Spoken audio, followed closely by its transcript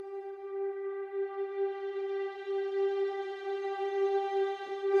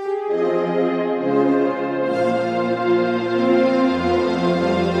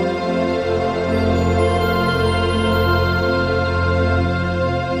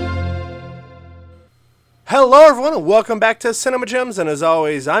Hello, everyone, and welcome back to Cinema Gems. And as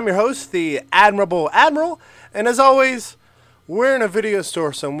always, I'm your host, the Admirable Admiral. And as always, we're in a video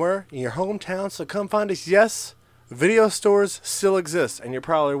store somewhere in your hometown, so come find us. Yes, video stores still exist. And you're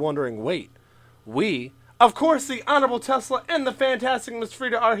probably wondering, wait, of course, the Honorable Tesla and the Fantastic Miss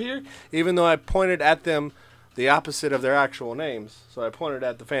Frida are here, even though I pointed at them the opposite of their actual names. So I pointed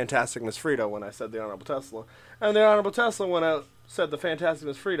at the Fantastic Miss Frida when I said the Honorable Tesla, and the Honorable Tesla when I said the Fantastic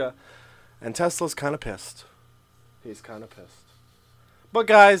Miss Frida. And Tesla's kind of pissed. He's kind of pissed. But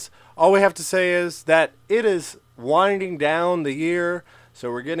guys, all we have to say is that it is winding down the year, so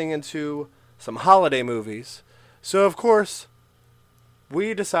we're getting into some holiday movies. So of course,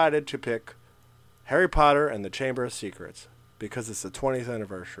 we decided to pick Harry Potter and the Chamber of Secrets because it's the 20th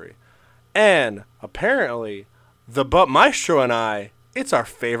anniversary. And apparently, the Butt Maestro and I, it's our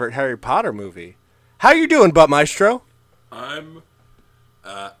favorite Harry Potter movie. How you doing, Butt Maestro?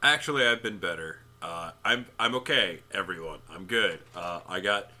 Actually, I've been better. I'm okay, everyone. I'm good. I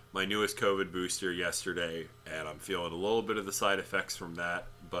got my newest COVID booster yesterday, and I'm feeling a little bit of the side effects from that.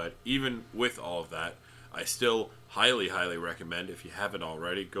 But even with all of that, I still highly, highly recommend, if you haven't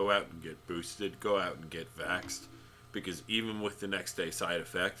already, go out and get boosted, go out and get vaxxed. Because even with the next day side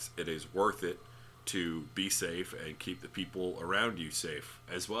effects, it is worth it to be safe and keep the people around you safe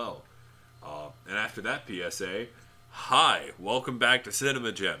as well. And after that PSA... Hi, welcome back to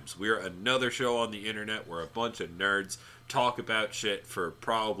Cinema Gems. We are another show on the internet where a bunch of nerds talk about shit for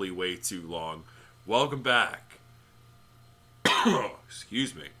probably way too long. Welcome back.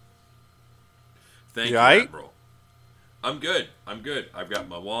 Excuse me. Thank you, Admiral. I'm good. I've got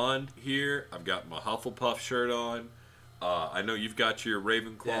my wand here. I've got my Hufflepuff shirt on. I know you've got your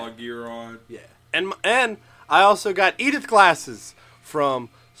Ravenclaw gear on. Yeah. And I also got Edith glasses from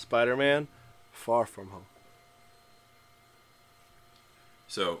Spider-Man Far From Home.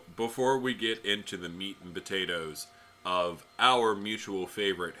 So, before we get into the meat and potatoes of our mutual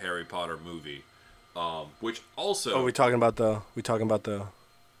favorite Harry Potter movie, which also... Oh, we talking about the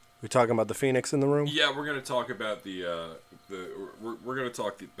Phoenix in the room? Yeah, we're going to talk about we're going to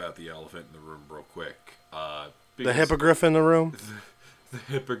talk about the elephant in the room real quick. The hippogriff in the room? The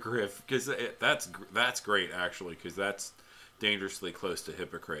hippogriff, because that's great, actually, because that's dangerously close to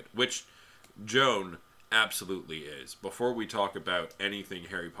hypocrite, which Joan... absolutely is. Before we talk about anything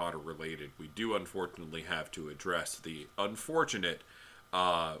Harry Potter related, we do unfortunately have to address the unfortunate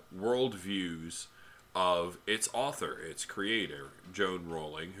worldviews of its author, its creator, Joan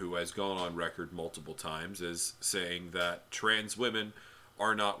Rowling, who has gone on record multiple times as saying that trans women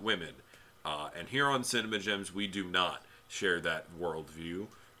are not women. And here on Cinema Gems, we do not share that worldview.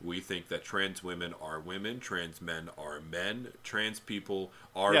 We think that trans women are women, trans men are men, trans people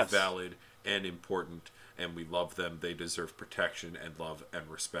are valid and important, and we love them. They deserve protection and love and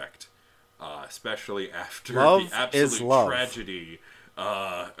respect, especially after the absolute tragedy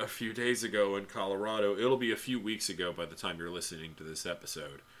a few days ago in Colorado. It'll be a few weeks ago by the time you're listening to this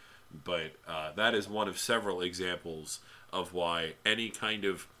episode, but that is one of several examples of why any kind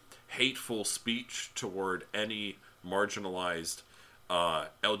of hateful speech toward any marginalized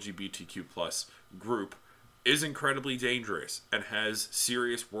LGBTQ plus group is incredibly dangerous and has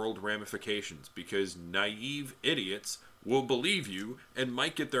serious world ramifications because naive idiots will believe you and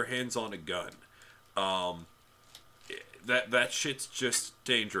might get their hands on a gun. That shit's just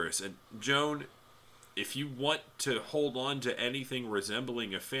dangerous. And Joan, if you want to hold on to anything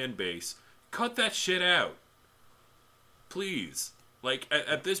resembling a fan base, cut that shit out. Please. Like,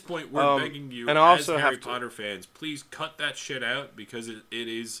 at this point, we're begging you, and as Harry Potter fans, please cut that shit out because it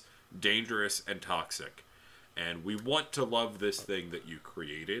is dangerous and toxic. And we want to love this thing that you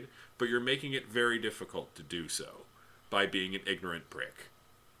created, but you're making it very difficult to do so by being an ignorant prick.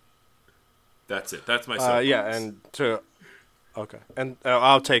 That's it. That's my soapbox. Okay. And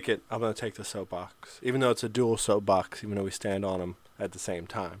I'll take it. I'm going to take the soapbox, even though it's a dual soapbox, even though we stand on them at the same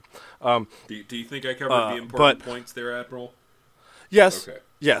time. Do you think I covered the important points there, Admiral? Yes. Okay.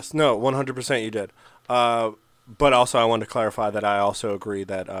 Yes. No, 100% you did. But also I wanted to clarify that I also agree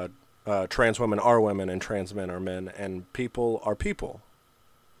that trans women are women and trans men are men, and people are people.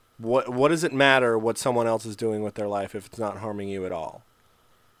 What does it matter what someone else is doing with their life if it's not harming you at all?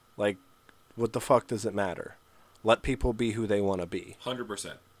 Like, what the fuck does it matter? Let people be who they want to be.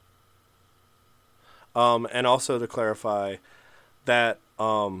 100%. And also to clarify that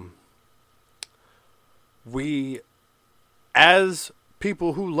we, as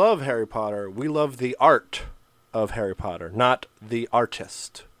people who love Harry Potter, we love the art of Harry Potter, not the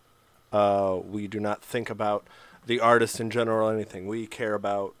artist. We do not think about the artist in general or anything. We care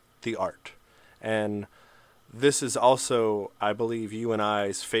about the art. And this is also, I believe, you and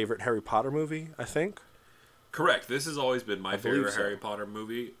I's favorite Harry Potter movie, I think. Correct. This has always been my believe favorite so. Harry Potter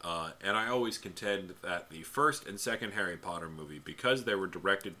movie, and I always contend that the first and second Harry Potter movie, because they were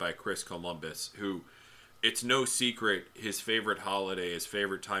directed by Chris Columbus, who, it's no secret, his favorite holiday, his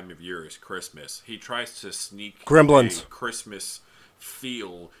favorite time of year is Christmas. He tries to sneak Gremlins. a Christmas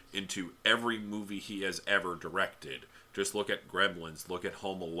feel into every movie he has ever directed. Just look at Gremlins, look at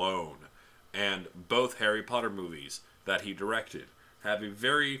Home Alone, and both Harry Potter movies that he directed have a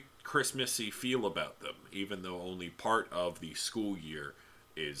very Christmassy feel about them, even though only part of the school year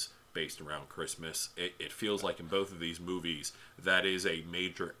is based around Christmas. It feels like in both of these movies that is a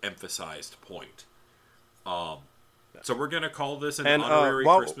major emphasized point. So we're going to call this an honorary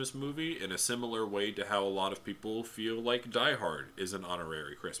Christmas movie in a similar way to how a lot of people feel like Die Hard is an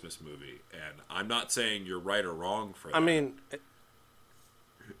honorary Christmas movie. And I'm not saying you're right or wrong for that. I mean,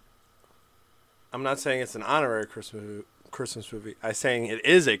 I'm not saying it's an honorary Christmas movie. I'm saying it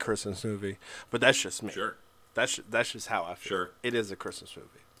is a Christmas movie, but that's just me. Sure. That's just how I feel. Sure. It is a Christmas movie.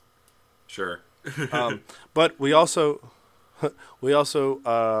 Sure. But we also,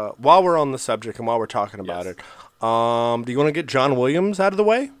 while we're on the subject and while we're talking about Yes. it, do you want to get John Williams out of the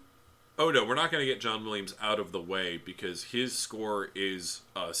way? Oh, no, we're not going to get John Williams out of the way because his score is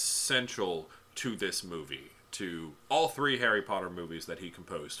essential to this movie, to all three Harry Potter movies that he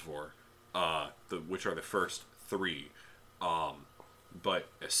composed for, which are the first three, but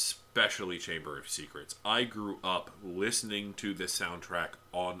especially Chamber of Secrets. I grew up listening to the soundtrack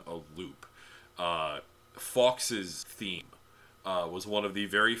on a loop. Fawkes's theme was one of the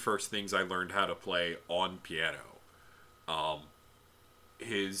very first things I learned how to play on piano. I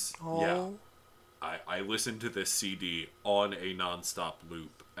listened to this CD on a nonstop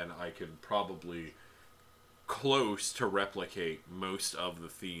loop, and I can probably close to replicate most of the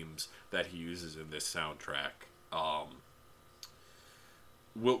themes that he uses in this soundtrack.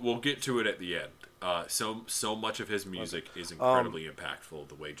 We'll get to it at the end. So much of his music is incredibly impactful.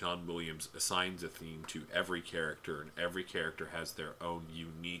 The way John Williams assigns a theme to every character, and every character has their own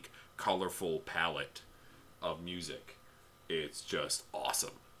unique, colorful palette of music. It's just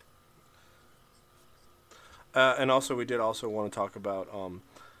awesome. And also, we did also want to talk about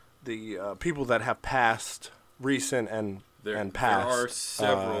the people that have passed, recent and past, there are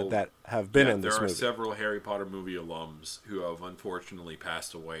several that have been in this movie. movie. There are several Harry Potter movie alums who have unfortunately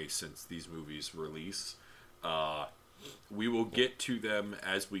passed away since these movies' release. We will get to them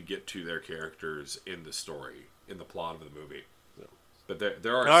as we get to their characters in the story, in the plot of the movie. But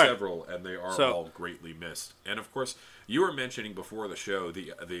there are several, and they are all greatly missed. And of course, you were mentioning before the show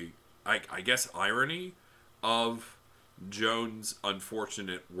I guess irony of Joan's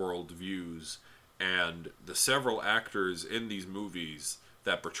unfortunate worldviews and the several actors in these movies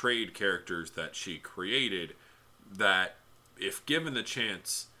that portrayed characters that she created that, if given the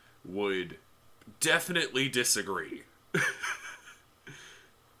chance, would definitely disagree.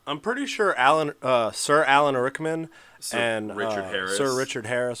 I'm pretty sure Sir Alan Rickman and Sir Richard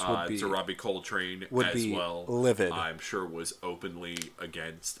Harris would be. Sir Robbie Coltrane would as be well. livid. I'm sure was openly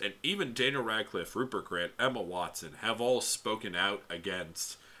against, and even Daniel Radcliffe, Rupert Grint, Emma Watson have all spoken out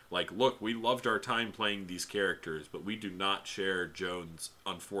against. Like, look, we loved our time playing these characters, but we do not share Joan's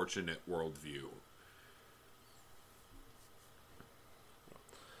unfortunate worldview.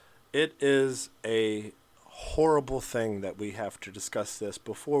 It is a horrible thing that we have to discuss this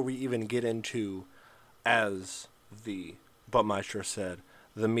before we even get into, as the Buttmeister said,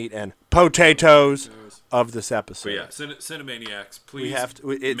 the meat and potatoes of this episode. But yeah, Cinemaniacs, please we have to,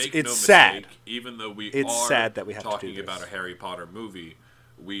 make no sad. mistake, even though It's are sad that we have to talking do this. about a Harry Potter movie,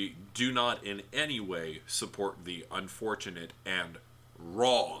 we do not in any way support the unfortunate and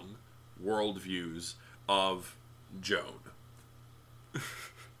wrong worldviews of Joan.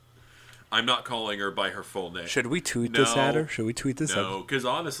 I'm not calling her by her full name. Should we tweet this at her? Should we tweet this at her? No, because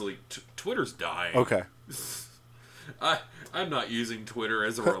honestly, Twitter's dying. Okay. I'm not using Twitter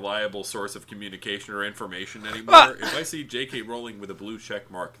as a reliable source of communication or information anymore. If I see J.K. Rowling with a blue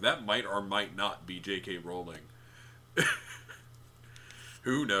check mark, that might or might not be J.K. Rowling.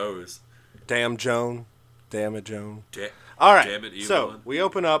 Who knows? Damn Joan. Damn it, Joan. All right. Damn it, Evelyn. So we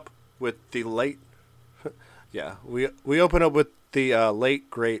open up with the late. Yeah, we open up with the late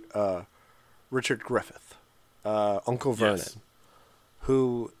great Richard Griffith, Uncle Vernon, Yes.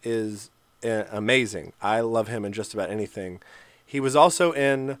 who is amazing. I love him in just about anything. He was also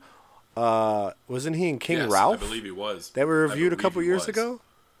in. Wasn't he in King Yes, Ralph? I believe he was. They were reviewed a believe couple he years was. ago.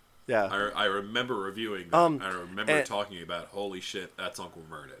 Yeah. I remember reviewing that. I remember talking about, holy shit, that's Uncle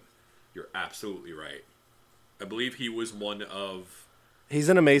Vernon. You're absolutely right. I believe he was one of He's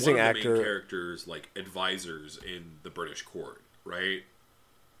an amazing the actor. main characters, like advisors in the British court, right?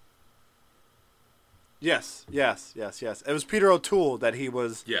 Yes. It was Peter O'Toole that he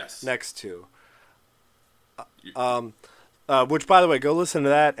was Yes. next to. Which, by the way, go listen to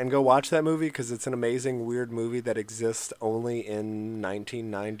that and go watch that movie because it's an amazing, weird movie that exists only in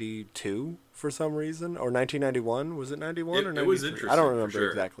 1992 for some reason, or 1991. Was it 91 or 93? It was interesting. I don't remember for sure.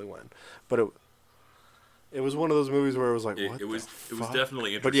 exactly when, but it was one of those movies where it was like, what It was the it was fuck?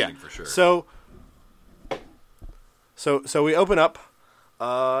 definitely But interesting yeah, for sure. So we open up,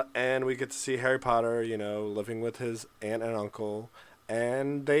 and we get to see Harry Potter, living with his aunt and uncle,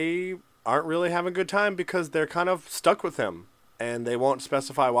 and they aren't really having a good time because they're kind of stuck with him, and they won't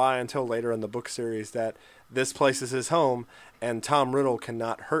specify why until later in the book series that this place is his home, and Tom Riddle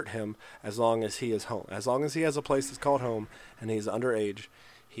cannot hurt him as long as he is home. As long as he has a place that's called home and he's underage,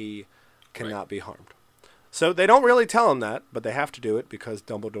 he cannot be harmed. So they don't really tell him that, but they have to do it because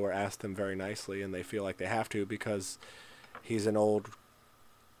Dumbledore asked them very nicely, and they feel like they have to because he's an old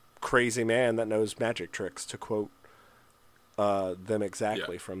crazy man that knows magic tricks, to quote them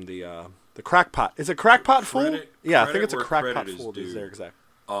exactly from the crackpot. Is it crackpot fool? Yeah, I think it's a crackpot fool. Is their exact.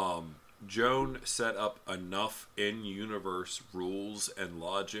 Joan set up enough in-universe rules and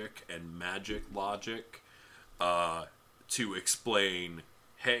logic and magic logic to explain,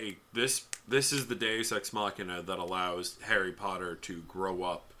 hey, this is the Deus Ex Machina that allows Harry Potter to grow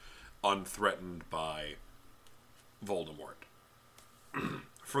up unthreatened by Voldemort.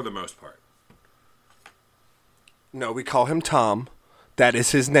 For the most part. No, we call him Tom. That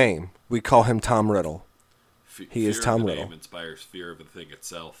is his name. We call him Tom Riddle. He is Tom Riddle. Fear of the name inspires fear of the thing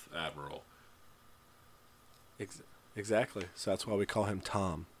itself, Admiral. Exactly. So that's why we call him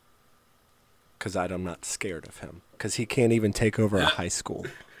Tom. Because I'm not scared of him. Because he can't even take over a high school.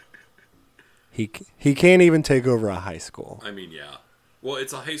 He can't even take over a high school. I mean, yeah. Well,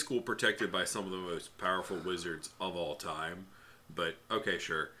 it's a high school protected by some of the most powerful wizards of all time. But, okay,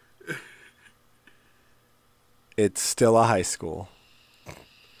 sure. It's still a high school.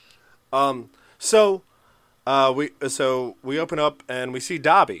 So we open up and we see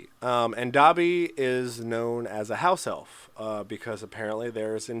Dobby. And Dobby is known as a house elf because apparently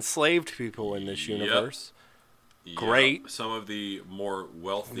there's enslaved people in this universe. Great. Some of the more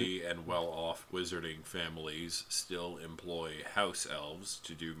wealthy and well-off wizarding families still employ house elves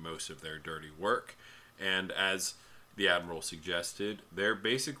to do most of their dirty work. And as the Admiral suggested, they're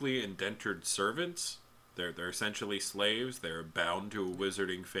basically indentured servants. They're essentially slaves. They're bound to a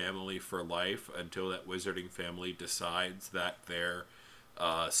wizarding family for life until that wizarding family decides that their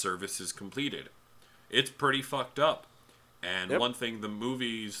service is completed. It's pretty fucked up. And one thing the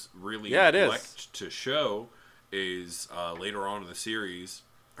movies really neglect to show is later on in the series,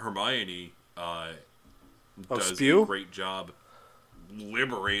 Hermione does a great job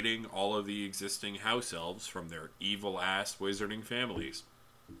liberating all of the existing house elves from their evil-ass wizarding families.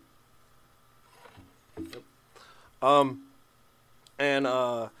 And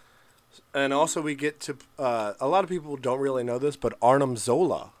also we get to a lot of people don't really know this, but Arnim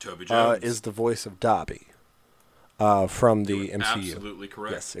Zola is the voice of Dobby from the MCU. Absolutely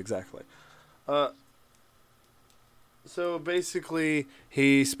correct. Yes, exactly. So basically,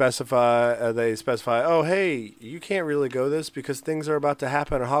 they specify, oh, hey, you can't really go this because things are about to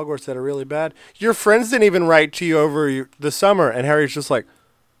happen at Hogwarts that are really bad. Your friends didn't even write to you over the summer. And Harry's just like,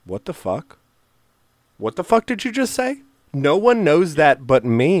 what the fuck? What the fuck did you just say? No one knows that but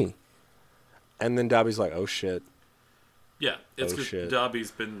me. And then Dobby's like, oh, shit. Yeah, it's because Dobby's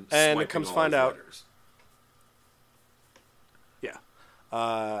been and swiping it comes all find his out. letters.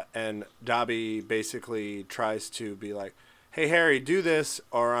 And Dobby basically tries to be like, hey, Harry, do this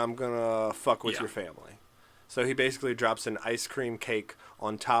or I'm going to fuck with your family. So he basically drops an ice cream cake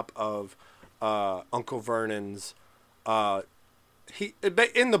on top of Uncle Vernon's. In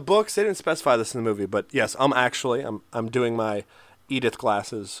the books, they didn't specify this in the movie, but yes, I'm doing my Edith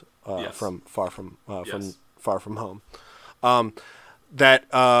glasses from Far From Home. That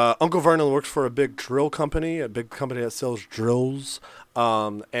Uncle Vernon works for a big drill company, a big company that sells drills.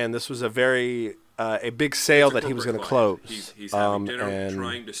 And this was a big sale that he was going to close. He's having dinner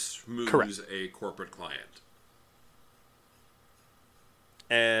trying to smooth a corporate client.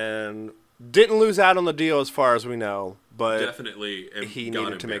 And didn't lose out on the deal as far as we know, but definitely he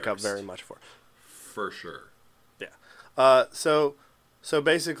needed to make up very much for it. For sure. Yeah. So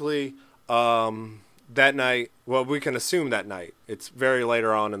basically, that night, well, we can assume that night. It's very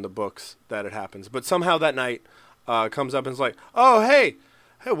later on in the books that it happens. But somehow that night comes up and is like, oh, hey,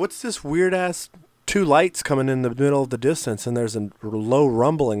 what's this weird-ass two lights coming in the middle of the distance, and there's a low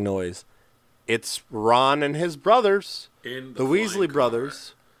rumbling noise. It's Ron and his brothers, the Weasley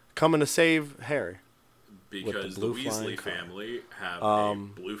brothers, coming to save Harry. Because the Weasley family have a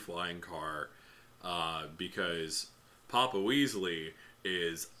blue flying car because Papa Weasley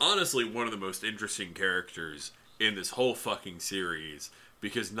is honestly one of the most interesting characters in this whole fucking series.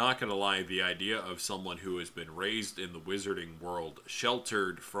 Because, not gonna lie, the idea of someone who has been raised in the wizarding world,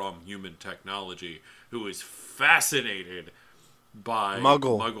 sheltered from human technology, who is fascinated by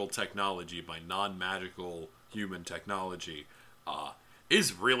Muggle technology, by non-magical human technology,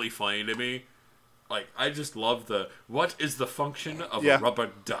 is really funny to me. Like, I just love what is the function of a rubber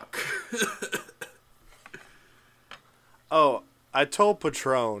duck? Oh, I told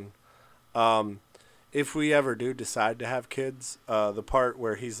Patron, if we ever do decide to have kids, the part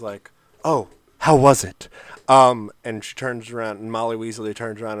where he's like, "Oh, how was it?" And she turns around, and Molly Weasley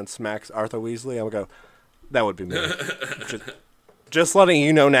turns around and smacks Arthur Weasley. I would go, "That would be me." just letting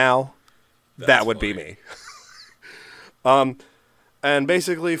you know now, that would be me. And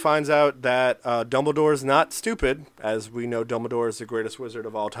basically finds out that Dumbledore's not stupid, as we know Dumbledore is the greatest wizard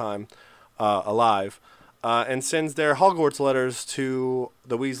of all time alive, and sends their Hogwarts letters to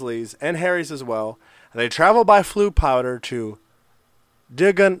the Weasleys and Harry's as well. And they travel by Floo powder to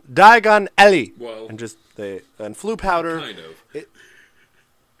Diagon Alley. Well, and Floo powder. Kind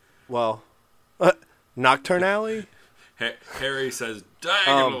of. Nocturne Alley. Harry says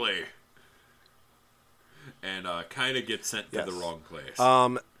diagonally. And kind of gets sent to the wrong place.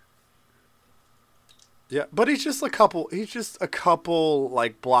 Yeah, but he's just a couple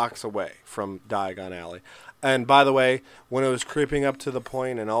like blocks away from Diagon Alley. And by the way, when it was creeping up to the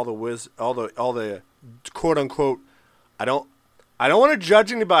point and all the quote unquote, I don't want to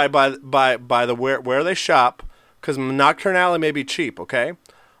judge anybody by the where they shop, because Nocturne Alley may be cheap, okay?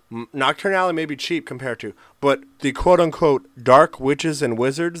 Nocturne Alley may be cheap compared to, but the quote unquote dark witches and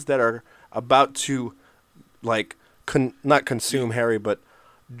wizards that are about to like not consume Harry, but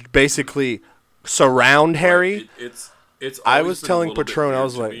basically surround Harry. It's I was telling Patron, I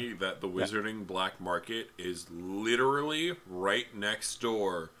was like, me that the wizarding black market is literally right next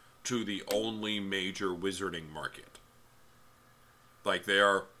door to the only major wizarding market. Like, they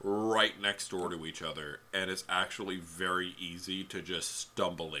are right next door to each other, and it's actually very easy to just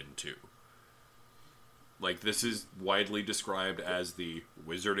stumble into. Like, this is widely described as the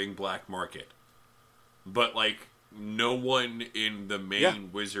wizarding black market. But, like, no one in the main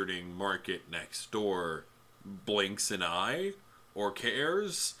wizarding market next door blinks an eye or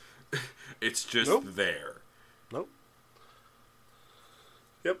cares. It's just there. Nope.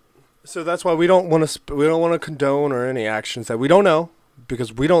 Yep. So that's why we don't want to condone or any actions that we don't know,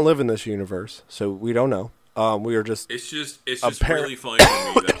 because we don't live in this universe, so we don't know. We are just. It's just really funny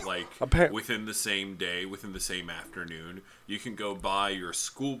to me that, like, within the same day, within the same afternoon, you can go buy your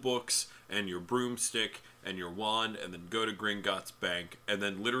school books and your broomstick and your wand, and then go to Gringotts Bank, and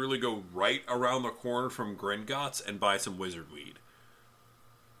then literally go right around the corner from Gringotts and buy some wizard weed.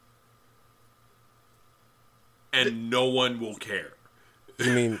 And no one will care.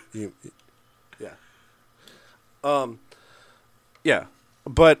 You mean yeah. Yeah.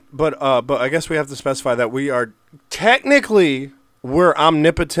 But I guess we have to specify that we're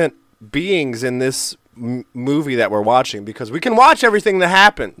omnipotent beings in this movie that we're watching, because we can watch everything that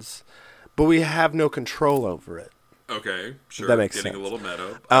happens, but we have no control over it. Okay, sure. That makes Getting sense. a little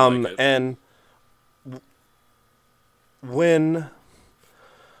meta. Like and when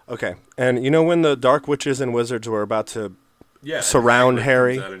when the Dark Witches and Wizards were about to surround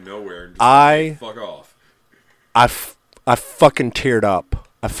Harry, out of nowhere and just fuck off. I fucking teared up.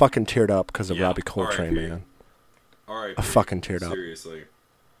 I fucking teared up because of Robbie Coltrane, man. All right. I fucking teared up. Seriously.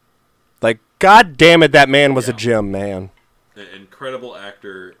 Like, god damn it, that man was a gem, man. An incredible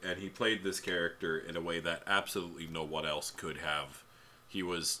actor, and he played this character in a way that absolutely no one else could have. He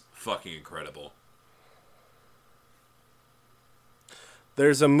was fucking incredible.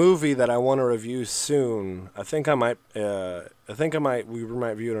 There's a movie that I want to review soon. We might review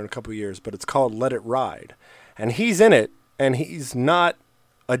it in a couple of years, but it's called Let It Ride. And he's in it, and he's not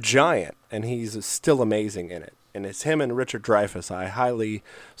a giant, and he's still amazing in it. And it's him and Richard Dreyfuss. I highly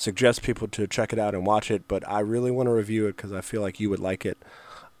suggest people to check it out and watch it, but I really want to review it because I feel like you would like it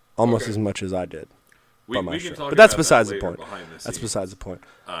almost as much as I did. We can talk but that's about besides that the point. That's besides the point.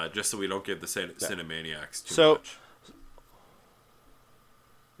 Just so we don't get the Cinemaniacs too much.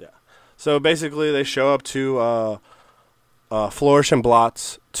 Yeah. So basically, they show up to Flourish and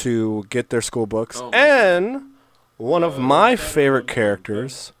Blotts to get their school books, and one of my favorite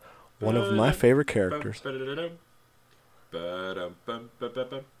characters. Is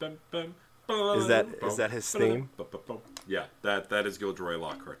that his theme? Yeah, that is Gilderoy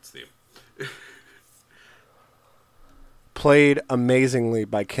Lockhart's theme. played amazingly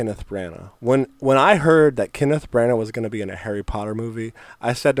by Kenneth Branagh. When I heard that Kenneth Branagh was going to be in a Harry Potter movie,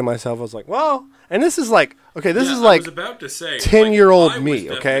 I said to myself, I was like, well, and this is like, okay, this is I like was about to say, 10-year-old like, me, I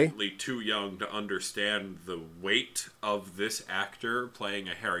was okay? definitely too young to understand the weight of this actor playing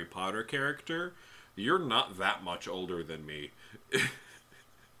a Harry Potter character. You're not that much older than me.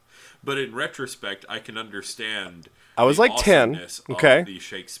 But in retrospect, I can understand I was the like 10, awesomeness okay? of the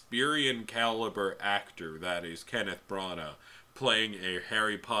Shakespearean caliber actor that is Kenneth Branagh playing a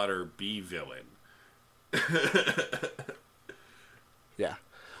Harry Potter B villain. Yeah.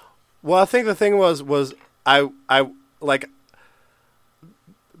 Well, I think the thing was I like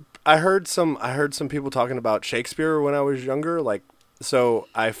I heard some people talking about Shakespeare when I was younger, like, so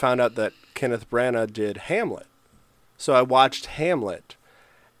I found out that Kenneth Branagh did Hamlet. So I watched Hamlet.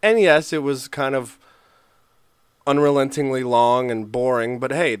 And yes, it was kind of unrelentingly long and boring,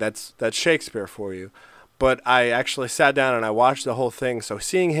 but hey, that's Shakespeare for you. But I actually sat down and I watched the whole thing, so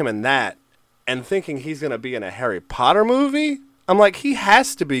seeing him in that and thinking he's going to be in a Harry Potter movie, I'm like, he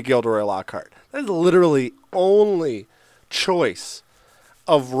has to be Gilderoy Lockhart. That is literally only choice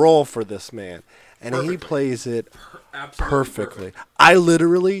of role for this man. And Perfectly. He plays it Absolutely perfectly. perfect. I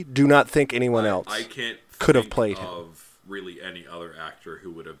literally do not think anyone else I can't could have think played him. of really any other actor who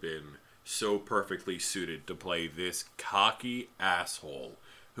would have been so perfectly suited to play this cocky asshole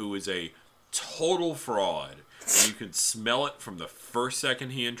who is a total fraud. And you can smell it from the first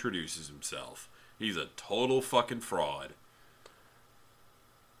second he introduces himself. He's a total fucking fraud.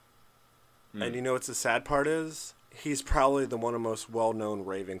 And you know what's the sad part is? He's probably the one of the most well-known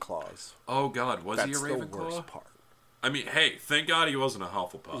Ravenclaws. Oh God, was he a That's the Ravenclaw? worst part. I mean, hey, thank God he wasn't a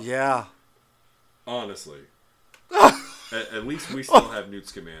Hufflepuff. Yeah. Honestly. At least we still have Newt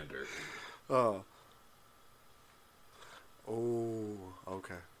Scamander. Oh,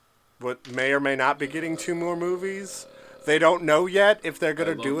 okay. What may or may not be getting 2 more movies. They don't know yet if they're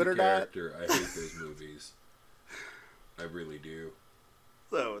gonna do it or not. I hate those movies. I really do.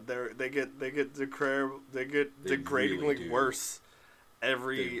 So they get degradingly really do. worse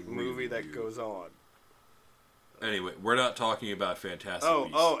every They really movie that do. goes on. Anyway, we're not talking about Fantastic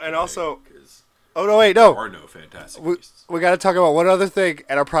Beasts. And today, also- 'cause Oh no, wait, there no. are no Fantastic We Beasts. got to talk about one other thing,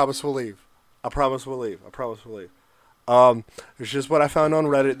 and I promise we'll leave. It's just what I found on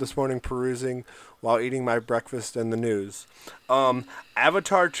Reddit this morning, perusing while eating my breakfast and the news.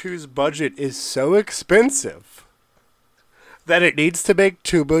 Avatar 2's budget is so expensive that it needs to make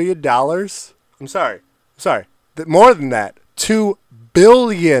 $2 billion. I'm sorry. More than that, $2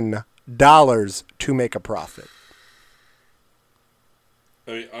 billion to make a profit.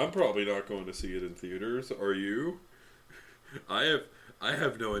 I mean, I'm probably not going to see it in theaters. Are you? I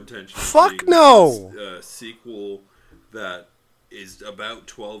have no intention of Fuck seeing no! a sequel that is about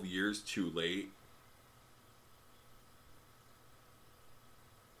 12 years too late.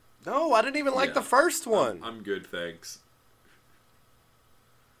 No, I didn't even like Yeah. the first one. I'm good, thanks.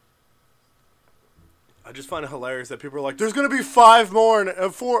 I just find it hilarious that people are like, "There's gonna be 5 more and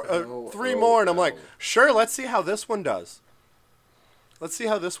 3 more," and I'm like, no. "Sure, let's see how this one does. Let's see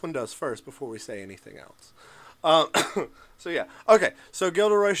how this one does first before we say anything else." So yeah, okay. So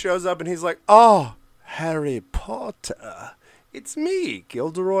Gilderoy shows up and he's like, "Oh, Harry Potter, it's me,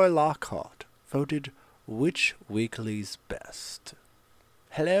 Gilderoy Lockhart, voted Which Weekly's best.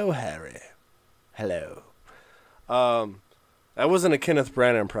 Hello, Harry. Hello." That wasn't a Kenneth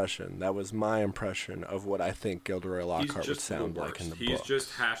Branagh impression. That was my impression of what I think Gilderoy Lockhart would sound like in the book. He's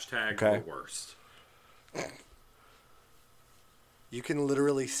just hashtag Okay. the worst. You can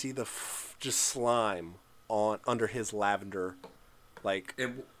literally see the just slime on under his lavender, like.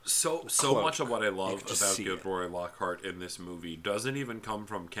 And so Cloak. much of what I love can just about see Gilderoy Lockhart in this movie doesn't even come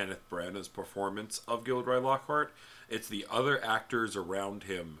from Kenneth Branagh's performance of Gilderoy Lockhart. It's the other actors around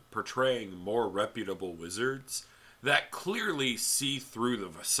him portraying more reputable wizards that clearly see through the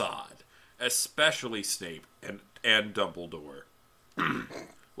facade, especially Snape and Dumbledore.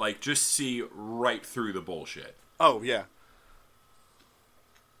 Like, just see right through the bullshit. Oh yeah.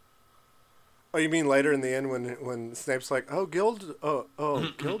 Oh, you mean later in the end when Snape's like, "Oh,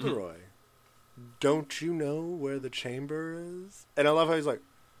 Gilderoy, don't you know where the chamber is?" And I love how he's like,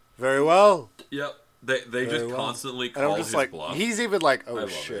 "Very well." Yep. They Very just well. constantly And I'm call just his like, bluff. he's even like, I "Oh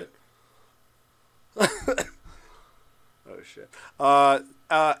love shit." it. Oh shit.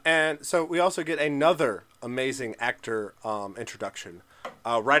 And so we also get another amazing actor introduction.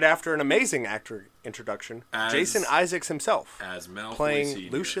 Right after an amazing actor introduction, As- Jason Isaacs himself As Malfoy playing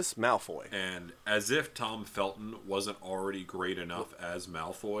Sr. Lucius Malfoy. And as if Tom Felton wasn't already great enough as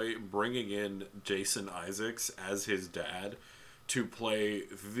Malfoy, bringing in Jason Isaacs as his dad to play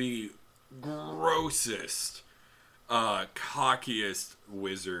the grossest cockiest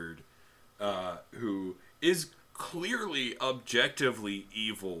wizard who is clearly objectively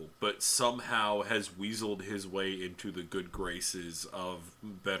evil, but somehow has weaseled his way into the good graces of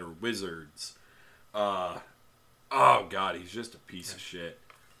better wizards. Oh god, he's just a piece of shit.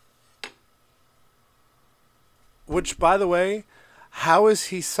 Which, by the way, how is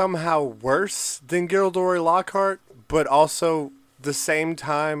he somehow worse than Gilderoy Lockhart, but also the same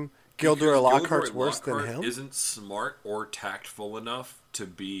time Gilderoy Lockhart's worse than him? Isn't smart or tactful enough to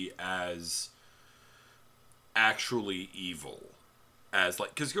be as actually evil as,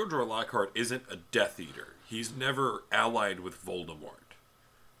 like, because Gilderoy Lockhart isn't a Death Eater. He's never allied with Voldemort.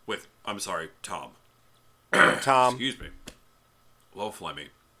 Tom. Tom. Excuse me. Low Flemmy.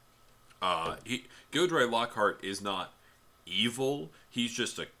 Gilderoy Lockhart is not evil. He's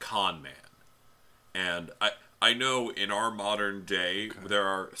just a con man. And I know in our modern day there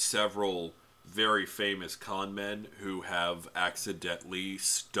are several very famous con men who have accidentally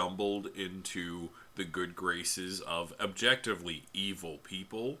stumbled into the good graces of objectively evil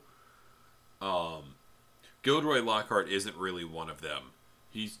people. Gilderoy Lockhart isn't really one of them.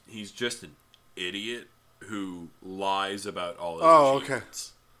 He's just an idiot who lies about all his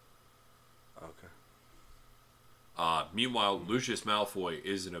achievements. Okay. Meanwhile, Lucius Malfoy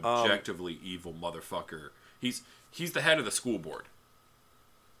is an objectively evil motherfucker. He's the head of the school board.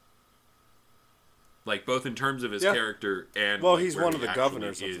 Like, both in terms of his character and he's one of the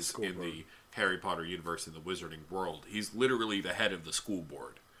governors of the school board. In the Harry Potter universe, in the wizarding world. He's literally the head of the school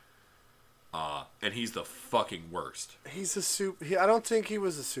board. And he's the fucking worst. I don't think he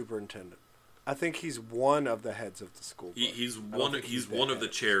was a superintendent. I think he's one of the heads of the school board. He's one of the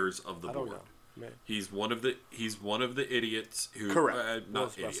chairs of the board. I don't know. He's one of the idiots who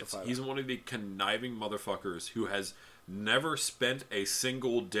not idiots. He's one of the conniving motherfuckers who has never spent a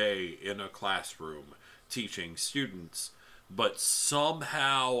single day in a classroom teaching students, but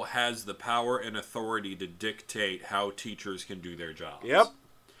somehow has the power and authority to dictate how teachers can do their jobs. Yep.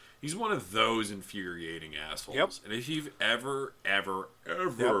 He's one of those infuriating assholes. Yep. And if you've ever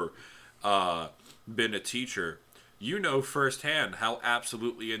been a teacher, you know firsthand how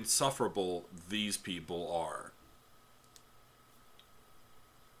absolutely insufferable these people are.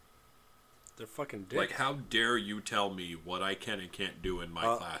 They're fucking dicks. Like, how dare you tell me what I can and can't do in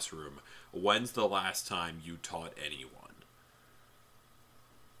my classroom? When's the last time you taught anyone?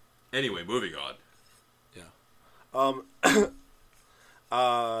 Anyway, moving on. Yeah.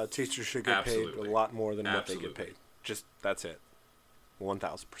 Teachers should get paid a lot more than what they get paid. Just, that's it.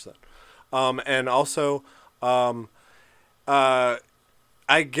 1,000%. And also, I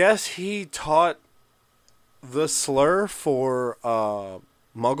guess he taught the slur for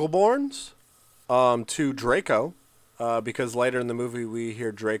Muggleborns to Draco, because later in the movie we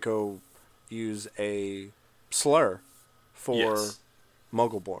hear Draco use a slur for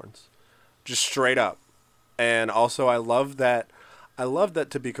Muggleborns, just straight up. And also, I love that.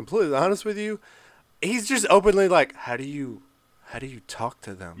 To be completely honest with you, he's just openly like, how do you talk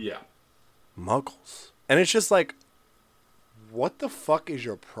to them? Yeah. Muggles. And it's just like, what the fuck is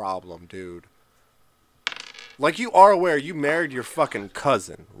your problem, dude? Like, you are aware you married your fucking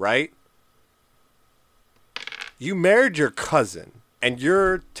cousin, right? You married your cousin, and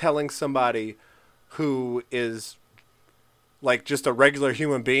you're telling somebody who is like just a regular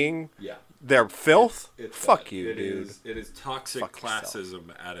human being, they're filth? Fuck you, dude. It is toxic classism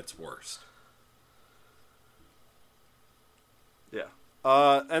at its worst. Yeah.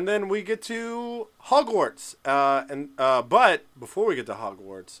 And then we get to Hogwarts. But before we get to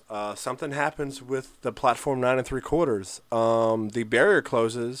Hogwarts, something happens with the platform 9 3/4. The barrier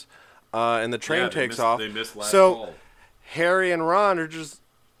closes, and the train takes off. They missed last so call. Harry and Ron are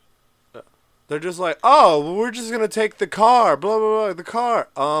they're just like, oh, well, we're just gonna take the car, blah blah blah, the car.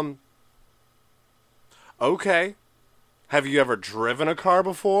 Okay. Have you ever driven a car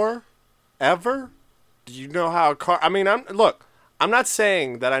before? Ever? Do you know how a car? I mean, I'm not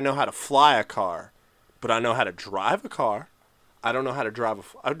saying that I know how to fly a car, but I know how to drive a car. I don't know how to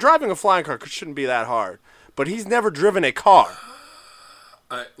drive driving a flying car shouldn't be that hard. But he's never driven a car.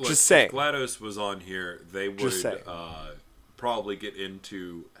 Just saying. If GLaDOS was on here, they would probably get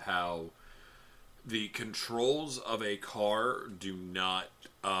into how the controls of a car do not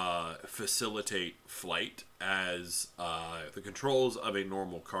facilitate flight, as the controls of a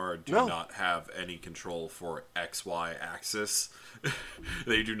normal car do not have any control for XY axis.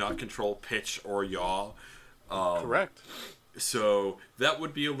 They do not control pitch or yaw. Correct. So that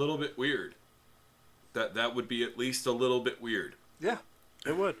would be a little bit weird. That would be at least a little bit weird. Yeah,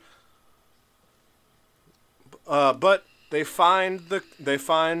 it would. But they find the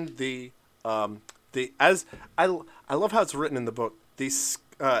I love how it's written in the book.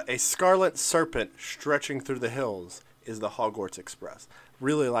 A scarlet serpent stretching through the hills is the Hogwarts Express.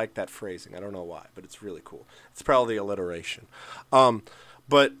 Really like that phrasing. I don't know why, but it's really cool. It's probably alliteration. So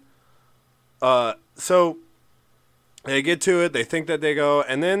they get to it. They think that they go,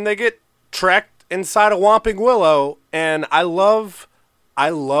 and then they get tracked inside a Whomping Willow. And I love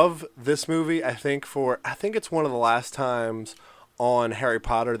this movie. I think it's one of the last times on Harry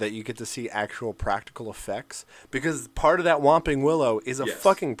Potter that you get to see actual practical effects, because part of that Whomping Willow is a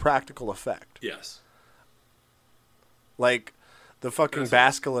fucking practical effect. Yes. Like the fucking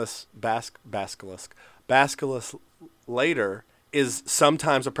basilisk later is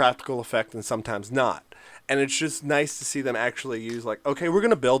sometimes a practical effect and sometimes not. And it's just nice to see them actually use, like, okay, we're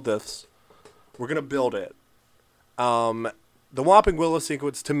going to build this. We're going to build it. The Whomping Willow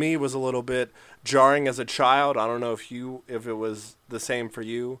sequence to me was a little bit jarring as a child. I don't know if it was the same for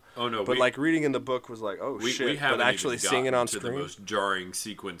you. Oh no! But like reading in the book was like, oh shit. But actually seeing it on screen, the most jarring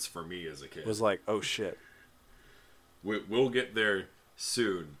sequence for me as a kid was like, oh shit. We'll get there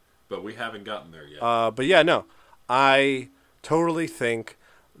soon, but we haven't gotten there yet. But yeah, no, I totally think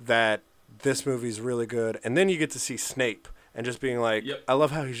that this movie's really good, and then you get to see Snape and just being like, I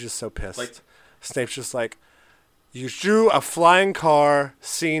love how he's just so pissed. Like, Snape's just like, you drew a flying car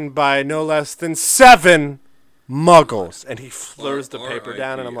seen by no less than 7 muggles. And he flurs the paper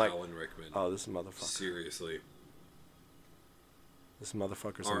down, and I'm like, oh, this motherfucker. Seriously. This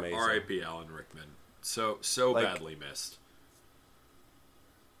motherfucker's amazing. R.I.P. Alan Rickman. So badly missed.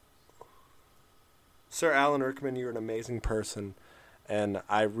 Sir Alan Rickman, you're an amazing person, and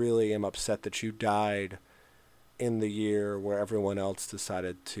I really am upset that you died in the year where everyone else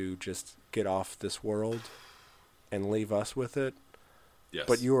decided to just get off this world and leave us with it. Yes.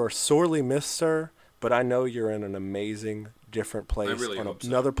 But you are sorely missed, sir. But I know you're in an amazing, different place on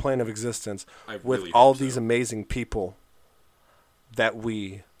another plane of existence with all these amazing people that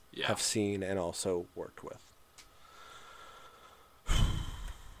we have seen and also worked with.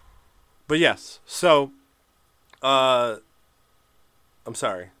 But yes, so I'm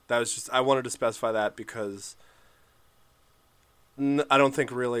sorry. That was just, I wanted to specify that because I don't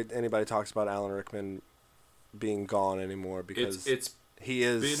think really anybody talks about Alan Rickman being gone anymore, because he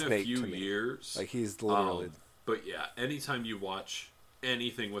is been Snape a few to me. years. Like, he's literally. But yeah, anytime you watch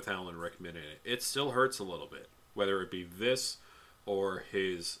anything with Alan Rickman in it, it still hurts a little bit. Whether it be this or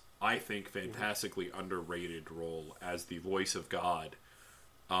his, I think, fantastically underrated role as the voice of God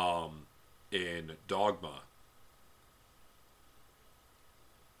in Dogma.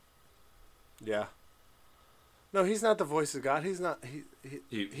 Yeah. No, he's not the voice of God. He's not.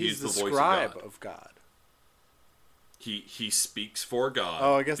 He's the scribe of God. He speaks for God.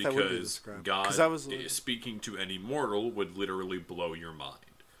 Oh, I guess that would be the scribe. God speaking to any mortal would literally blow your mind.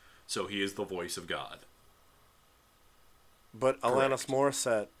 So he is the voice of God. But Alanis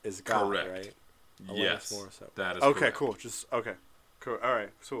Morissette is God, correct. Right? Yes, Morissette. That is okay. Correct. Cool. Just okay. Cool. All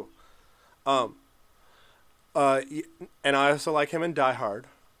right. Cool. And I also like him in Die Hard.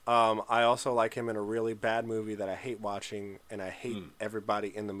 I also like him in a really bad movie that I hate watching, and I hate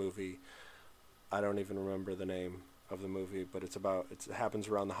everybody in the movie. I don't even remember the name of the movie, but it happens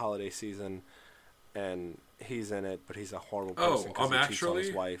around the holiday season, and he's in it, but he's a horrible person because he cheats on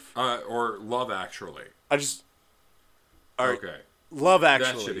his wife. Or Love Actually. Okay. Love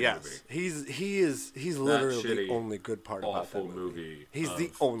Actually, yes. Movie. He's literally the only good part about that movie. He's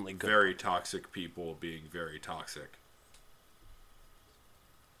the only good very toxic people being very toxic.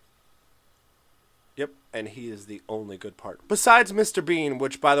 Yep, and he is the only good part. Besides Mr. Bean,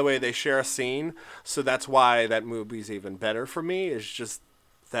 which, by the way, they share a scene, so that's why that movie's even better for me, is just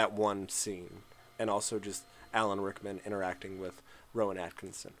that one scene. And also just Alan Rickman interacting with Rowan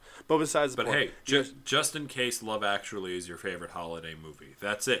Atkinson. But besides the point, hey, just in case Love Actually is your favorite holiday movie,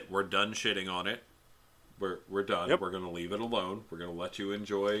 that's it. We're done shitting on it. We're done. Yep. We're going to leave it alone. We're going to let you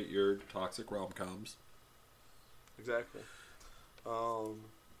enjoy your toxic rom-coms. Exactly.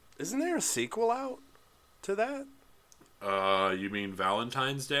 Isn't there a sequel out to that? You mean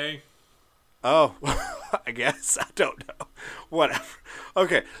Valentine's Day? Oh, I guess. I don't know. Whatever.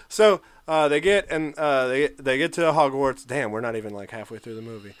 Okay, so they get they get to Hogwarts. Damn, we're not even like halfway through the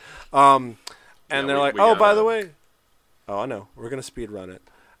movie. And they're like, oh, by the way. Oh, I know. We're going to speed run it.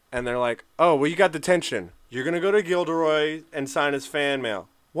 And they're like, oh, well, you got detention. You're going to go to Gilderoy and sign his fan mail.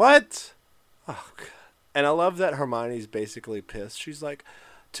 What? Oh, God. And I love that Hermione's basically pissed. She's like,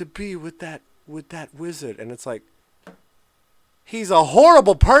 to be with that wizard. And it's like, he's a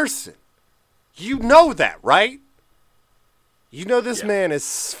horrible person. You know that, right? You know this man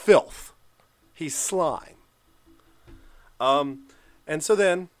is filth. He's slime. And so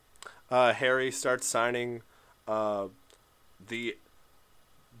then Harry starts signing the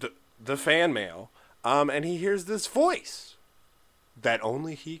the fan mail, and he hears this voice that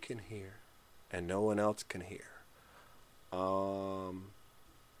only he can hear, and no one else can hear.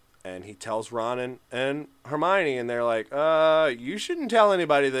 And he tells Ron and Hermione, and they're like, you shouldn't tell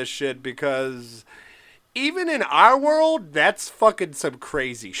anybody this shit because even in our world, that's fucking some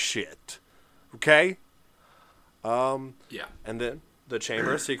crazy shit. Okay? Yeah. And then the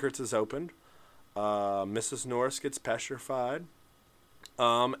Chamber of Secrets is opened. Mrs. Norris gets petrified.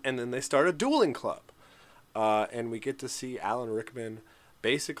 And then they start a dueling club. And we get to see Alan Rickman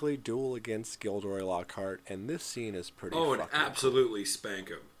basically duel against Gilderoy Lockhart. And this scene is pretty and absolutely spank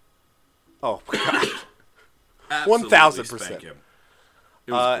him. Oh, God. Absolutely 1,000%. spank him.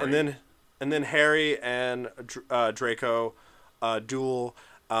 It was great. And then Harry and Draco duel.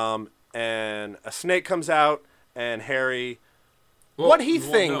 And a snake comes out, and Harry...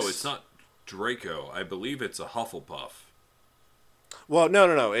 thinks... No, it's not Draco. I believe it's a Hufflepuff. Well,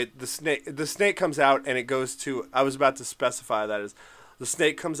 no. The snake comes out, and it goes to... I was about to specify that as... The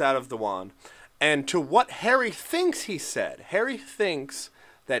snake comes out of the wand. And to what Harry thinks he said, Harry thinks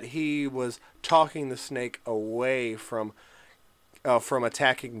that he was talking the snake away from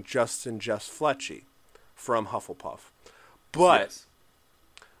attacking Justin Just Fletchy from Hufflepuff. But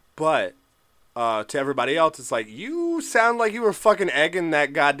to everybody else, it's like, you sound like you were fucking egging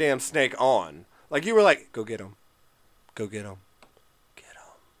that goddamn snake on. Like, you were like, go get him. Go get him. Get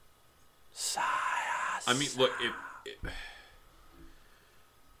him. Sigh. I mean, look,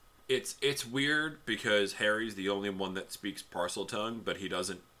 it's weird because Harry's the only one that speaks Parseltongue, but he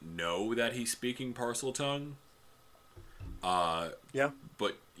doesn't know that he's speaking Parseltongue. Yeah.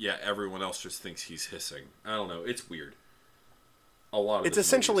 But, yeah, everyone else just thinks he's hissing. I don't know. It's weird. A lot of it's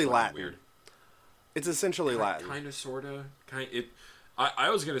essentially Latin. Weird. It's essentially Latin. Kind of, sort of. I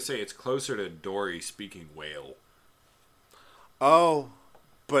was going to say it's closer to Dory speaking whale. Oh,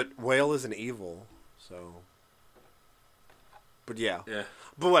 but whale is an evil, so... But yeah. Yeah.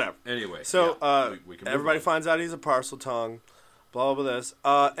 But whatever. Anyway. So, yeah, we can everybody finds out he's a Parseltongue. Blah, blah, this.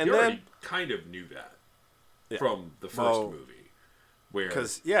 And you then... already kind of knew that from the first movie.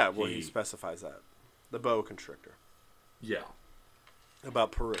 Because, he specifies that. The boa constrictor. Yeah.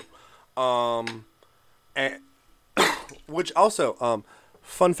 About Peru. And which also,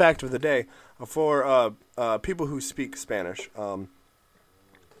 fun fact of the day, for people who speak Spanish,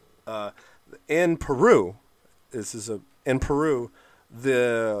 in Peru, in Peru,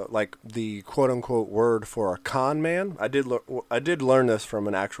 the quote unquote word for a con man. I did learn this from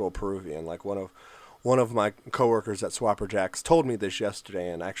an actual Peruvian. Like one of my coworkers at Swapper Jacks told me this yesterday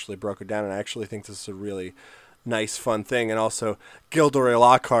and actually broke it down. And I actually think this is a really nice, fun thing. And also, Gilderoy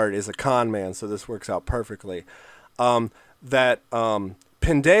Lockhart is a con man, so this works out perfectly. Pendejo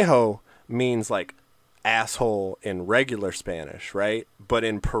means like asshole in regular Spanish, right? But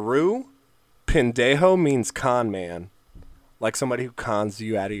in Peru, pendejo means con man, like somebody who cons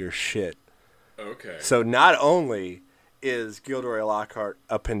you out of your shit. Okay. So not only is Gilderoy Lockhart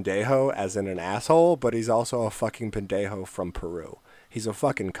a pendejo, as in an asshole, but he's also a fucking pendejo from Peru. He's a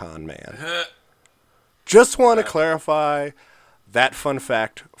fucking con man. Just want to clarify that fun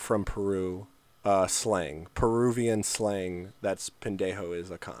fact from Peru slang. Peruvian slang, that's pendejo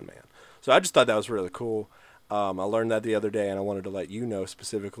is a con man. So I just thought that was really cool. I learned that the other day, and I wanted to let you know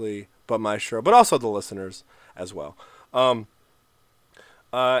specifically, but also the listeners as well. And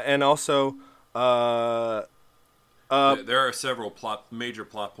also... there are several major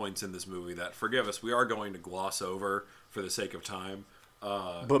plot points in this movie that, forgive us, we are going to gloss over for the sake of time.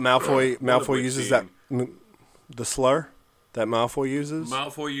 But Malfoy uses the slur that Malfoy uses.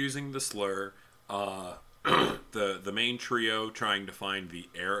 Malfoy using the slur. The main trio trying to find the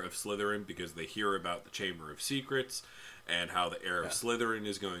heir of Slytherin because they hear about the Chamber of Secrets and how the heir of Slytherin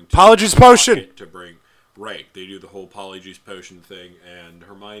is going to Polyjuice Potion to bring. Right, they do the whole Polyjuice Potion thing, and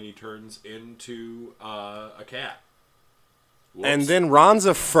Hermione turns into a cat. Whoops. And then Ron's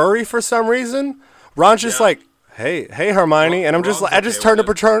a furry for some reason. Ron's just like, hey, Hermione, and I'm just like, I just turned to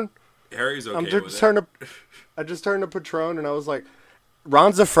Patron. Harry's okay with it. I just turned to Patron, and I was like,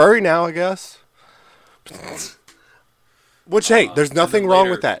 Ron's a furry now, I guess. Which, hey, there's nothing wrong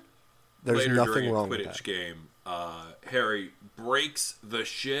with that. There's nothing wrong with that. Quidditch game, Harry breaks the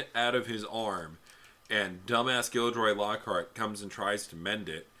shit out of his arm, and dumbass Gilderoy Lockhart comes and tries to mend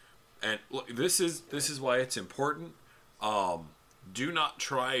it. And look, this is why it's important. Do not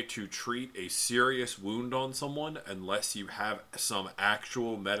try to treat a serious wound on someone unless you have some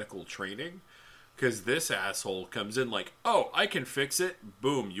actual medical training. Because this asshole comes in like, oh, I can fix it.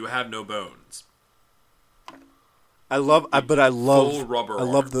 Boom, you have no bones. I love full rubber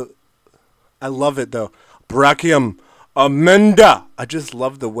arm. I love it though. Brachium amenda. I just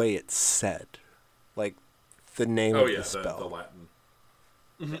love the way it's said, like the name of the spell. The Latin.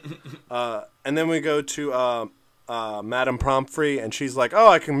 And then we go to Madame Pomfrey, and she's like, "Oh,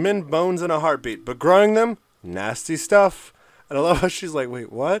 I can mend bones in a heartbeat, but growing them, nasty stuff." And I love how she's like,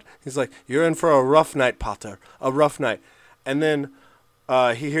 "Wait, what?" He's like, "You're in for a rough night, Potter. A rough night." And then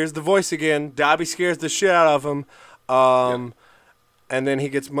he hears the voice again. Dobby scares the shit out of him. And then he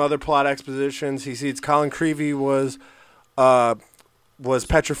gets mother plot expositions. He sees Colin Creevy was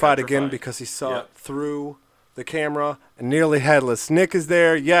petrified again because he saw it through the camera. And Nearly Headless Nick is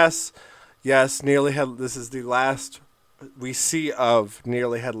there. Yes, Nearly Headless. This is the last we see of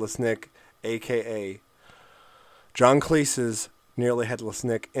Nearly Headless Nick, a.k.a. John Cleese's Nearly Headless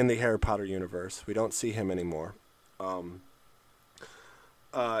Nick in the Harry Potter universe. We don't see him anymore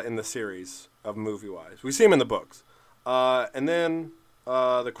in the series of movie-wise. We see him in the books. And then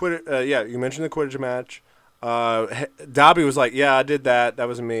the Quidditch, you mentioned the Quidditch match. Dobby was like, "Yeah, I did that. That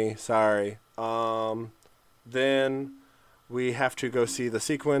was me. Sorry." Then we have to go see the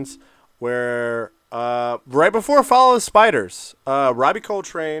sequence where right before Follow the Spiders, Robbie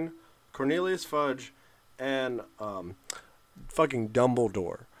Coltrane, Cornelius Fudge, and fucking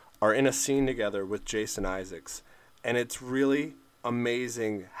Dumbledore are in a scene together with Jason Isaacs, and it's really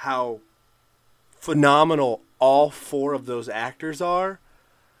amazing how phenomenal all four of those actors are,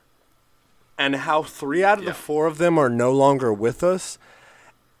 and how 3 out of the 4 of them are no longer with us.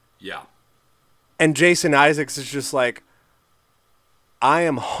 Yeah. And Jason Isaacs is just like, "I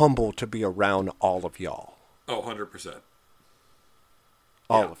am humbled to be around all of y'all." Oh, 100%.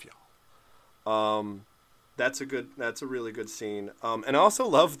 All of y'all. That's a really good scene. And I also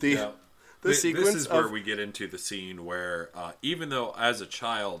love the sequence. This is where we get into the scene where, even though as a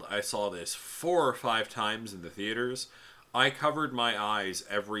child I saw this 4 or 5 times in the theaters, I covered my eyes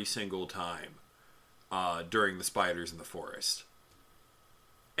every single time during the Spiders in the Forest.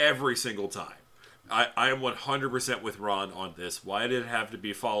 Every single time. I am 100% with Ron on this. Why did it have to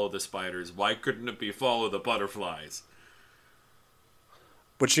be Follow the Spiders? Why couldn't it be Follow the Butterflies?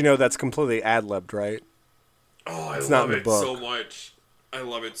 But that's completely ad-libbed, right? Oh, I love it so much. I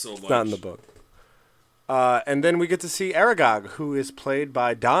love it so much. It's not in the book. And then we get to see Aragog, who is played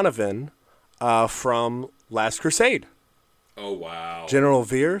by Donovan from Last Crusade. Oh, wow. General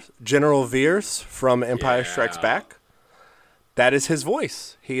Veers from Empire Strikes Back. That is his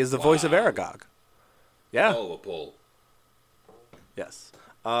voice. He is the voice of Aragog. Yeah. Oh, a pull. Yes.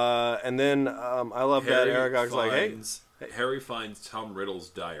 And then I love that Aragog's like, "Hey." Harry finds Tom Riddle's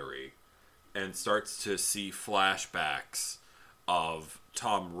diary and starts to see flashbacks of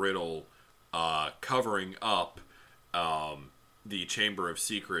Tom Riddle covering up the Chamber of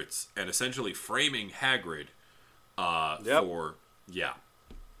Secrets and essentially framing Hagrid for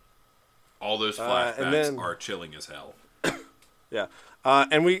all those flashbacks are chilling as hell. Yeah,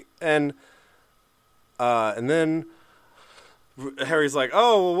 and then Harry's like,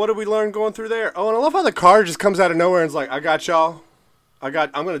 "Oh, well, what did we learn going through there?" Oh, and I love how the car just comes out of nowhere and is like, "I got y'all. I'm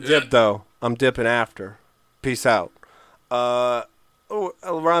gonna dip though. I'm dipping after. Peace out."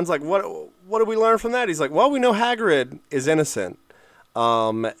 Ron's like, "What did we learn from that?" He's like, "Well, we know Hagrid is innocent,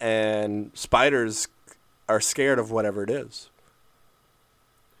 and spiders are scared of whatever it is.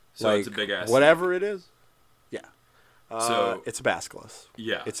 So it's a big ass. Whatever it is, so it's a basilisk.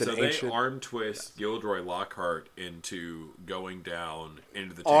 Yeah, it's an ancient. They arm twist Gilderoy Lockhart into going down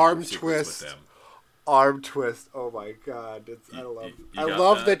into the Chamber of Secrets with them. Arm twist. Oh my god! I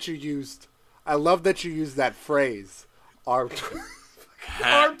love that you used that phrase. Arm twist.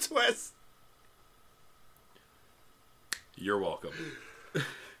 Arm twist. You're welcome.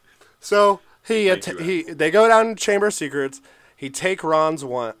 So they go down to Chamber of Secrets. He take Ron's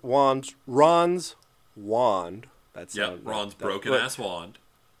wand. That's Ron's broken ass wand.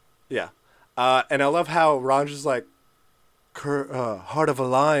 Yeah, and I love how Ron's just like, "Heart of a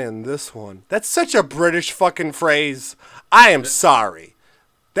lion." This one. That's such a British fucking phrase. I am sorry.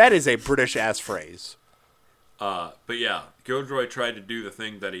 That is a British ass phrase. But yeah, Gilderoy tried to do the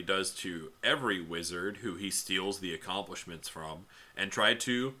thing that he does to every wizard who he steals the accomplishments from, and tried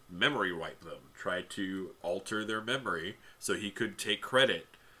to memory wipe them, tried to alter their memory so he could take credit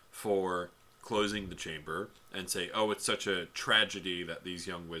for closing the chamber and say, "Oh, it's such a tragedy that these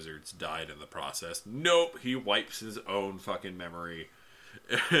young wizards died in the process." Nope, he wipes his own fucking memory.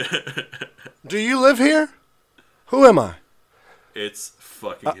 Do you live here? Who am I? It's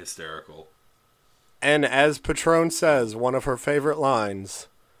fucking hysterical. And as Patron says, one of her favorite lines,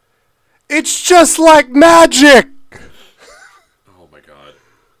 "It's just like magic!" Oh my god.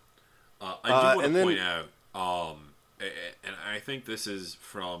 I do want to point out, and I think this is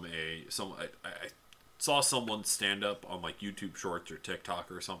from I saw someone stand up on like YouTube Shorts or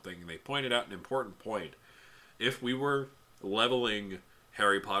TikTok or something, and they pointed out an important point. If we were leveling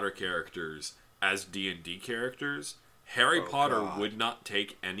Harry Potter characters as D&D characters, Harry Potter would not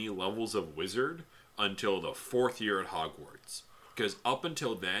take any levels of wizard until the 4th year at Hogwarts. Because up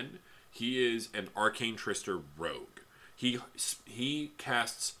until then, he is an Arcane Trister rogue. He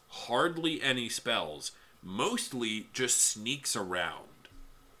casts hardly any spells, mostly just sneaks around.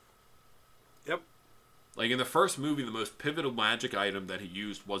 Yep. Like in the first movie, the most pivotal magic item that he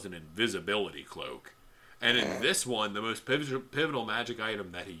used was an invisibility cloak. And in this one, the most pivotal magic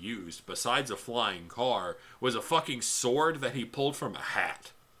item that he used, besides a flying car, was a fucking sword that he pulled from a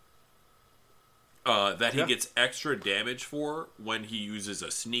hat. That he gets extra damage for when he uses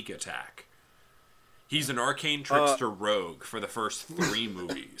a sneak attack. He's an Arcane Trickster rogue for the first 3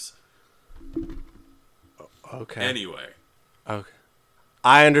 movies. Okay. Anyway. Okay.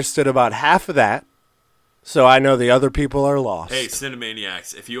 I understood about half of that. So I know the other people are lost. Hey,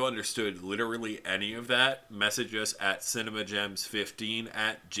 Cinemaniacs, if you understood literally any of that, message us at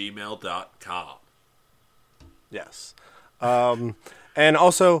cinemagems15@gmail.com. Yes. And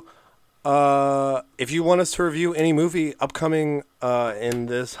also, if you want us to review any movie upcoming in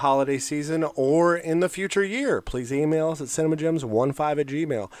this holiday season or in the future year, please email us at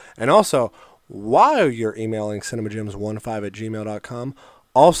cinemagems15@gmail. And also, while you're emailing cinemagems15@gmail.com,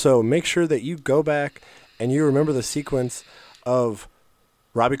 also make sure that you go back and you remember the sequence of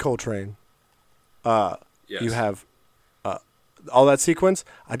Robbie Coltrane. Yes. You have all that sequence.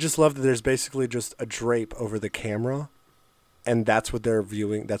 I just love that there's basically just a drape over the camera, and that's what they're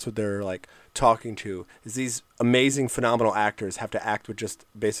viewing. That's what they're like talking to. Is these amazing, phenomenal actors have to act with just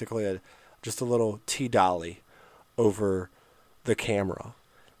basically a little tea dolly over the camera.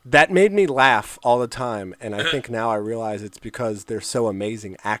 That made me laugh all the time, and I think now I realize it's because they're so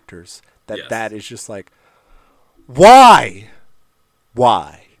amazing actors that is just like, why?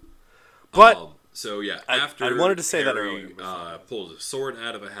 But after I wanted to say that Harry, earlier. pulls a sword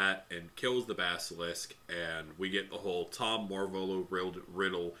out of a hat and kills the basilisk, and we get the whole Tom Marvolo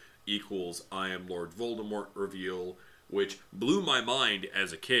riddle equals I am Lord Voldemort reveal, which blew my mind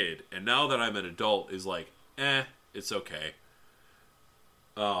as a kid, and now that I'm an adult is like, it's okay.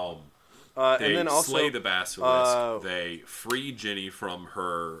 They and then also slay the basilisk. They free Ginny from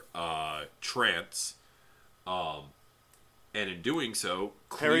her trance. And in doing so,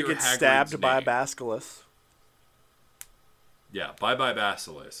 Harry gets Hagrid's stabbed by a name. basilisk. Yeah, bye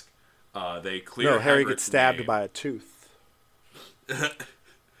basilisk. They clear. Harry Hagrid's gets stabbed name. by a tooth.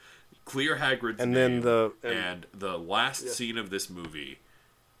 Clear Hagrid's And name. then the last scene of this movie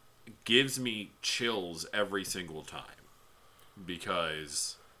gives me chills every single time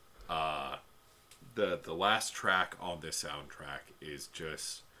because the last track on this soundtrack is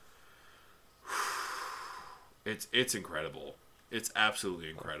just it's incredible. It's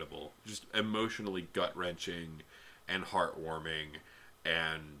absolutely incredible. Just emotionally gut-wrenching and heartwarming,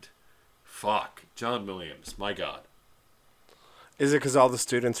 and fuck, John Williams, my God. Is it because all the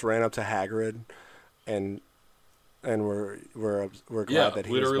students ran up to Hagrid and we're glad that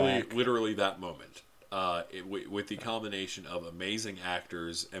he was back? Literally that moment. With the combination of amazing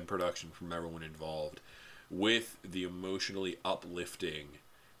actors and production from everyone involved, with the emotionally uplifting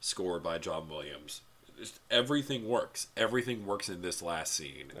score by John Williams. Just everything works. Everything works in this last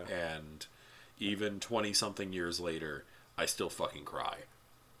scene. Yeah. And even 20-something years later, I still fucking cry.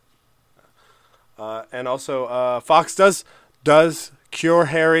 And also, Fox does cure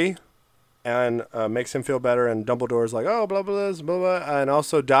Harry and makes him feel better, and Dumbledore's like, oh, blah, blah, blah, blah. And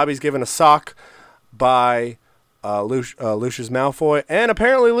also, Dobby's given a sock by Lucius Malfoy. And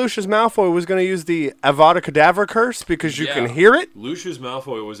apparently Lucius Malfoy was going to use the Avada Kedavra curse because you can hear it. Lucius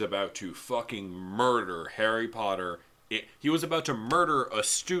Malfoy was about to fucking murder Harry Potter. He was about to murder a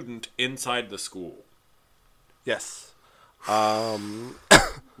student inside the school. Yes.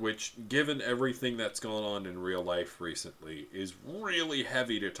 Which, given everything that's gone on in real life recently, is really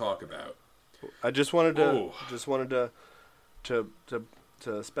heavy to talk about. I just wanted to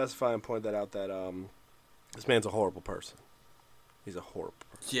specify and point that out that this man's a horrible person. He's a horrible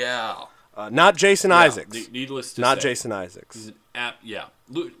person. Yeah. Not Jason Isaacs. Needless to not say. Jason Isaacs. He's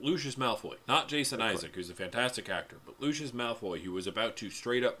Lucius Malfoy. Not Jason Isaac, who's a fantastic actor, but Lucius Malfoy, who was about to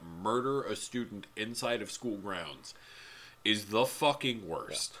straight up murder a student inside of school grounds, is the fucking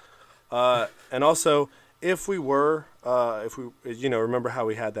worst. Yeah. And also, if we remember how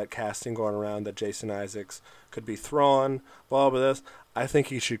we had that casting going around that Jason Isaacs could be Thrawn, blah, blah, this, I think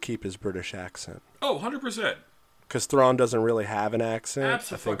he should keep his British accent. Oh, 100%. Because Thrawn doesn't really have an accent.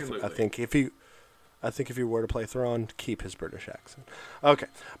 Absolutely. I think if he I think if you were to play Thrawn, keep his British accent. Okay.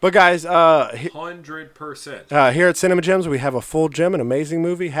 But guys, 100%. here at Cinema Gems, we have a full gem, an amazing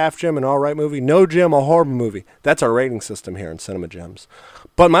movie, half gem, an all right movie, no gem, a horrible movie. That's our rating system here in Cinema Gems.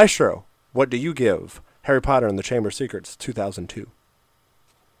 But Maestro, what do you give Harry Potter and the Chamber of Secrets 2002?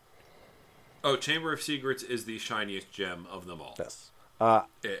 Oh, Chamber of Secrets is the shiniest gem of them all. Yes.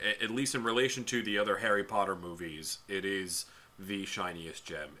 At least in relation to the other Harry Potter movies, it is the shiniest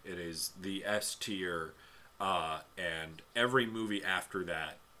gem. It is the S tier, and every movie after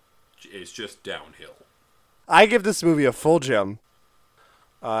that is just downhill. I give this movie a full gem.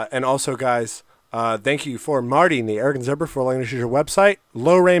 And also, guys, thank you for Marty and the Arrogant Zebra for letting us use your website,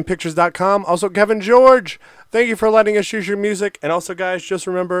 lowrainpictures.com. Also, Kevin George, thank you for letting us use your music. And also, guys, just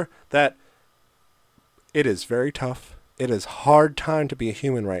remember that it is very tough. It is hard time to be a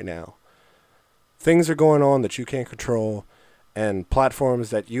human right now. Things are going on that you can't control, and platforms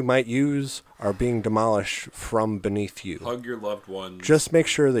that you might use are being demolished from beneath you. Hug your loved ones. Just make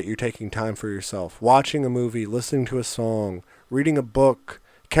sure that you're taking time for yourself. Watching a movie, listening to a song, reading a book,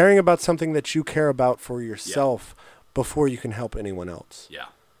 caring about something that you care about for yourself before you can help anyone else. Yeah.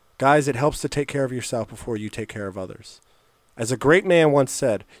 Guys, it helps to take care of yourself before you take care of others. As a great man once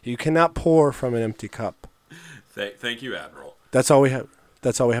said, you cannot pour from an empty cup. Thank you, Admiral. That's all we have.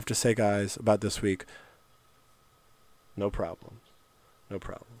 That's all we have to say, guys, about this week. No problem. No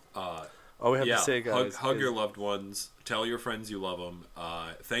problem. All we have to say, guys, hug your loved ones. Tell your friends you love them.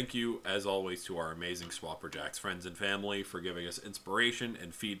 Thank you, as always, to our amazing Swapperjacks friends and family for giving us inspiration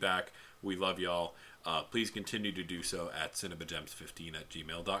and feedback. We love y'all. Please continue to do so at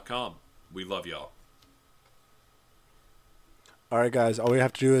cinemagems15@gmail.com. We love y'all. All right, guys. All we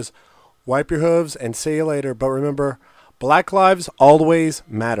have to do is wipe your hooves and see you later. But remember, Black lives always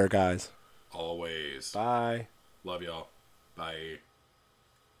matter, guys. Always. Bye. Love y'all. Bye.